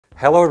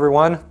Hello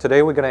everyone,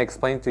 today we're going to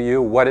explain to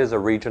you what is a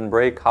regen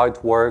brake, how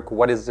it works,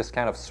 what is this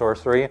kind of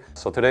sorcery.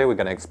 So today we're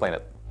going to explain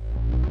it.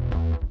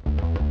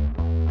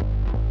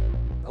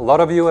 A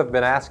lot of you have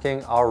been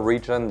asking how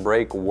regen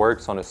brake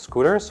works on a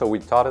scooter, so we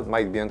thought it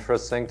might be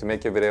interesting to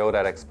make a video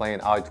that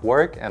explains how it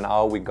works and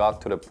how we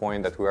got to the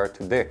point that we are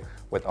today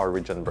with our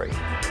regen brake.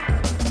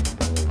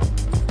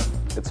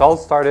 It's all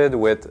started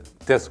with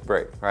disc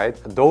brake, right?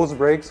 Those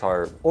brakes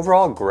are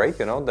overall great,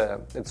 you know,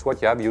 it's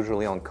what you have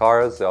usually on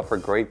cars. They offer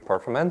great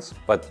performance,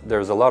 but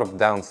there's a lot of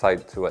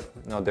downside to it.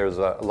 You know, there's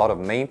a lot of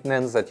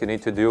maintenance that you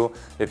need to do.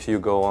 If you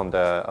go on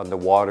the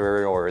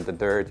water or the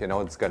dirt, you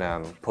know, it's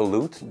gonna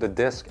pollute the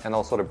disc and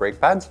also the brake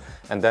pads,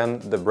 and then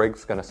the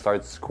brake's gonna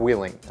start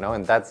squealing, you know,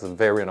 and that's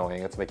very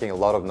annoying. It's making a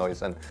lot of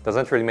noise and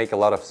doesn't really make a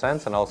lot of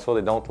sense, and also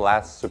they don't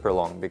last super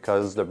long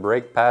because the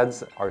brake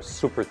pads are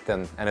super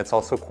thin, and it's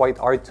also quite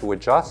hard to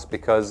adjust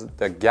because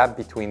the gap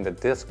between the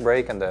disc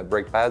brake and the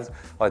brake pads,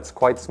 it's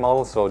quite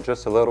small, so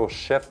just a little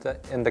shift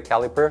in the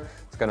caliper,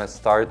 it's gonna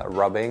start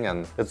rubbing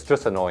and it's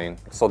just annoying.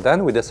 So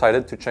then we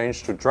decided to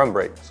change to drum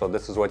brake. So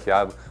this is what you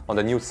have on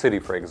the new City,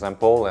 for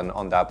example, and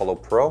on the Apollo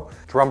Pro.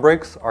 Drum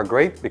brakes are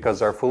great because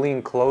they're fully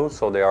enclosed,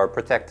 so they are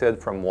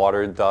protected from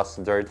water,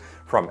 dust, dirt,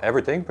 from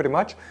everything pretty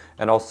much.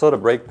 And also the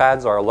brake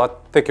pads are a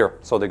lot thicker,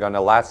 so they're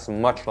gonna last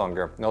much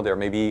longer. You know, they're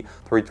maybe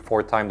 3 to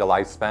 4 times the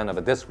lifespan of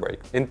a disc brake.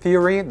 In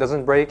theory, it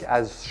doesn't brake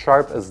as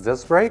sharp as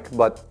disc brake,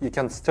 but you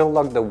can still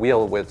lock the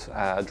wheel with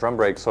a drum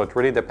brake, so it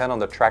really depends on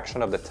the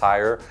traction of the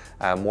tire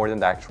more than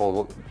the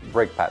actual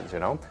brake pads, you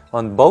know.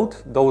 On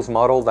both those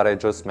models that I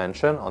just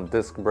mentioned, on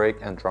disc brake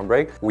and drum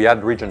brake, we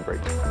had regen brake.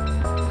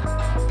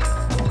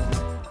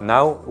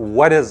 Now,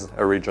 what is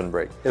a regen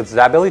brake? It's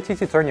the ability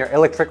to turn your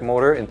electric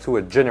motor into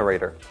a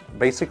generator.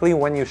 Basically,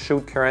 when you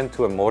shoot current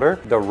to a motor,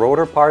 the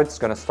rotor part's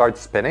gonna start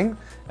spinning,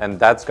 and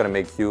that's gonna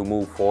make you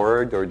move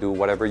forward or do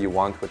whatever you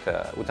want with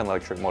an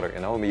electric motor, you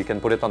know? You can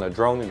put it on a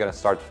drone, you're gonna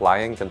start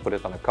flying, you can put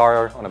it on a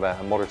car, on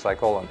a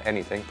motorcycle, on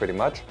anything pretty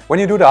much. When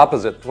you do the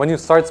opposite, when you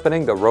start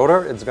spinning the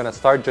rotor, it's gonna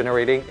start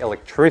generating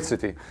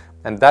electricity.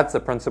 And that's the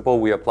principle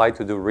we apply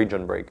to do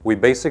regen brake. We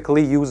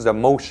basically use the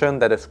motion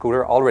that a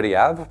scooter already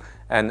have,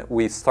 and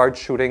we start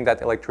shooting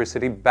that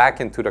electricity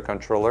back into the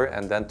controller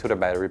and then to the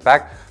battery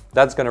pack.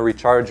 That's gonna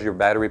recharge your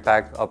battery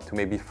pack up to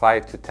maybe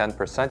 5 to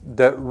 10%.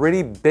 The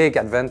really big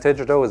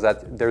advantage though is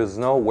that there's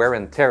no wear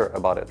and tear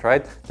about it,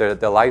 right? The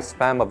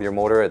lifespan of your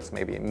motor, it's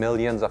maybe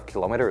millions of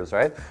kilometers,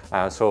 right?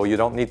 So you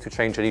don't need to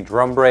change any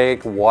drum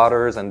brake,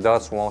 waters and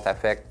dust won't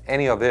affect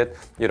any of it.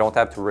 You don't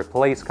have to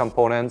replace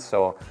components,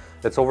 so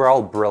it's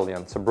overall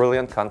brilliant. It's a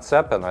brilliant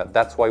concept, and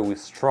that's why we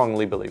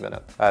strongly believe in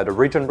it. The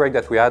regen brake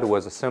that we had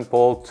was a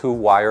simple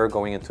 2-wire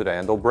going into the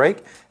handle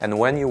brake, and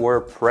when you were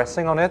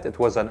pressing on it, it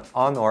was an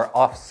on or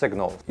off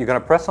signal. You're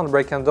gonna press on the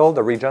brake handle,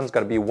 the regen's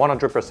gonna be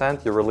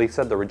 100%, you release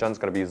it, the regen's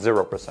gonna be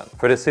 0%.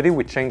 For the City,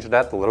 we changed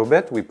that a little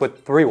bit. We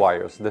put 3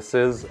 wires. This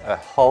is a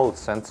Hall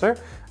sensor,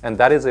 and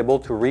that is able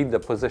to read the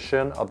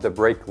position of the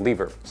brake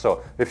lever. So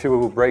if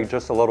you brake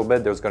just a little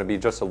bit, there's gonna be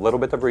just a little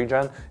bit of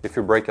regen. If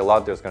you brake a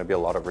lot, there's gonna be a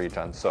lot of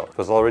regen. So it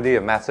was already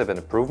a massive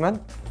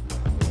improvement.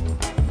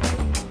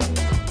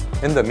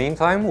 In the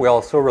meantime, we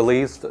also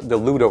released the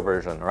Ludo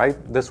version, right?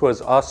 This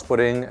was us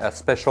putting a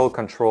special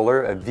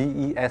controller, a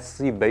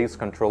VESC-based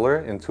controller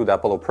into the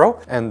Apollo Pro,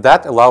 and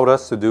that allowed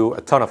us to do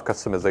a ton of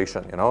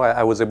customization, you know?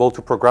 I was able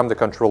to program the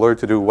controller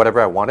to do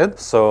whatever I wanted,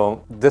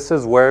 so this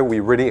is where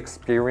we really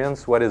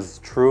experience what is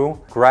true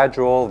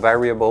gradual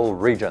variable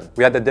regen.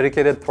 We had a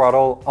dedicated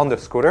throttle on the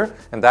scooter,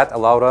 and that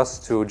allowed us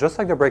to, just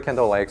like the brake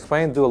handle I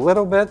explained, do a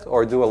little bit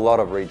or do a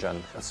lot of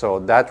regen. So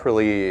that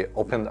really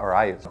opened our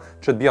eyes.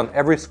 It should be on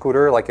every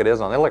scooter like it is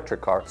on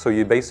electric car. So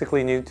you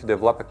basically need to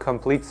develop a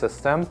complete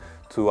system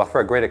to offer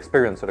a great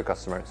experience to the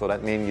customer. So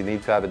that means you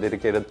need to have a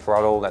dedicated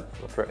throttle that,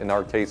 in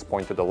our case,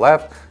 point to the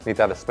left. You need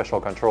to have a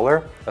special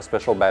controller, a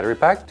special battery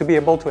pack to be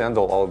able to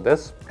handle all of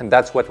this. And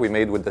that's what we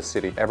made with the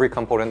City. Every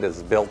component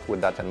is built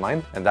with that in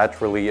mind. And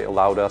that really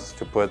allowed us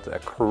to put a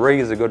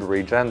crazy good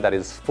regen that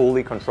is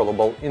fully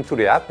controllable into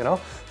the app, you know?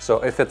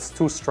 So if it's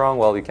too strong,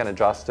 well, you can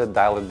adjust it,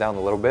 dial it down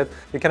a little bit.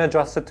 You can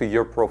adjust it to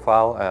your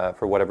profile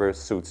for whatever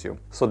suits you.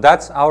 So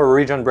that's how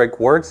regen brake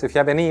works. If you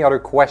have any other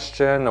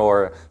question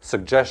or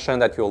suggestion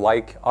that you'd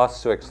like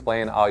us to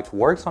explain how it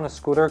works on a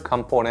scooter,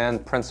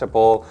 component,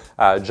 principle,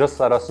 just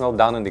let us know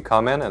down in the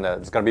comment, and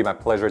it's going to be my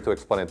pleasure to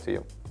explain it to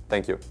you.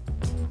 Thank you.